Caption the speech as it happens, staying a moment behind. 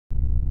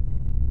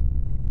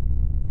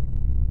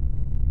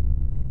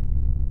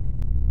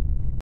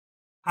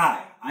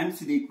Hi, I'm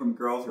Sadiq from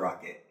Girls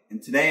Rocket,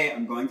 and today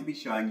I'm going to be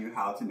showing you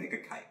how to make a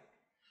kite.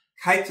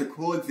 Kites are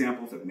cool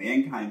examples of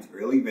mankind's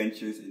early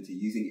ventures into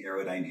using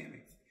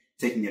aerodynamics,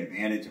 taking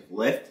advantage of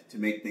lift to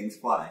make things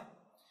fly.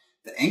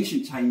 The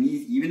ancient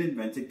Chinese even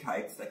invented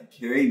kites that could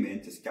carry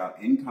men to scout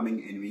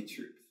incoming enemy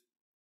troops.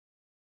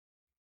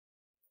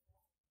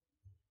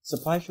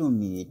 Supplies you'll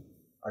need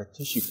are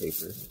tissue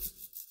paper,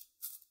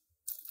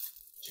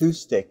 2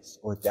 sticks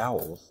or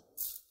dowels,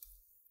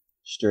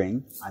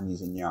 string, I'm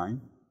using yarn,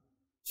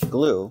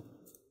 glue,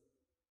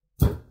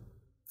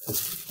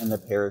 and a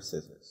pair of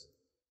scissors.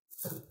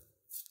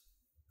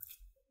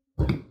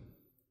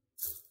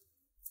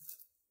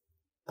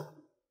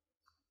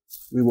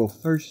 We will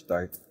first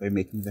start by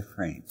making the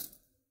frame.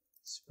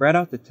 Spread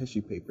out the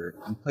tissue paper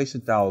and place the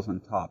dowels on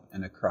top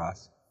and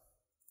across.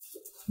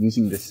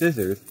 Using the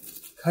scissors,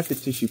 cut the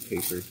tissue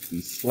paper to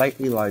be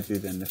slightly larger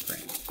than the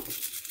frame.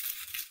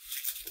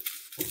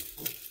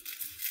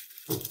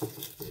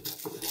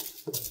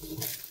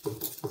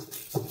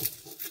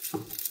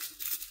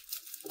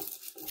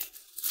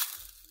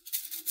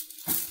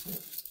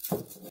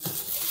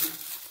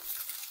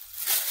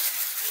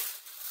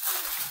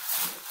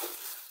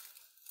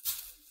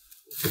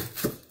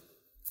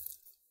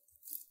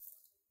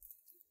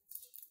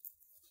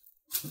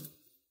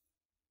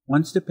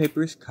 Once the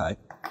paper is cut,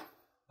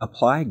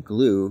 apply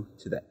glue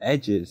to the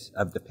edges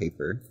of the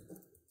paper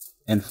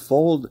and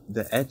fold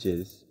the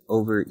edges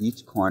over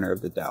each corner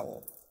of the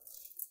dowel.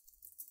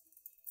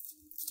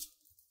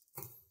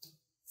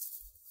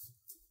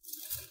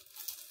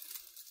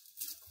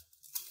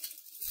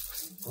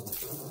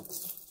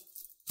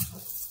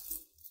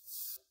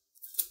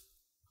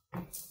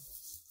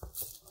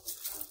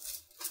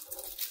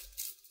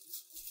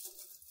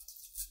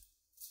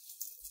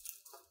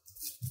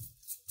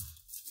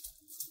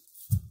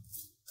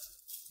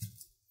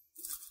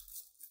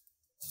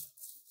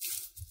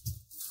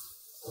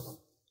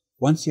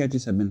 Once the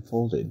edges have been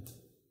folded,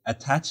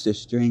 attach the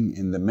string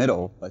in the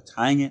middle by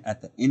tying it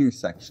at the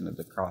intersection of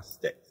the cross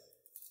sticks.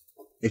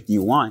 If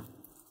you want,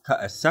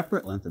 cut a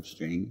separate length of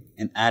string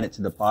and add it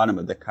to the bottom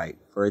of the kite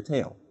for a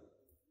tail.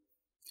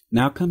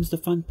 Now comes the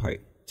fun part,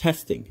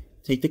 testing.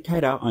 Take the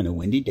kite out on a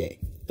windy day.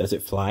 Does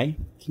it fly?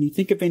 Can you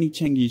think of any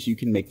changes you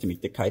can make to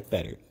make the kite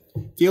better?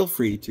 Feel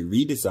free to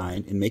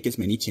redesign and make as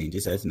many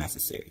changes as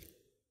necessary.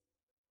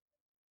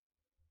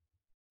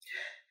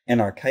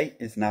 And our kite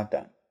is now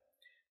done.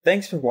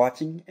 Thanks for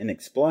watching and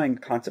exploring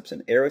concepts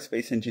in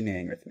aerospace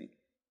engineering with me.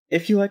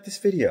 If you like this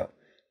video,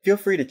 feel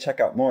free to check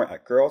out more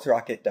at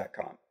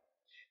girlsrocket.com.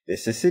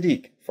 This is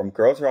Sadiq from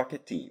Girls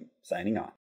Rocket Team, signing off.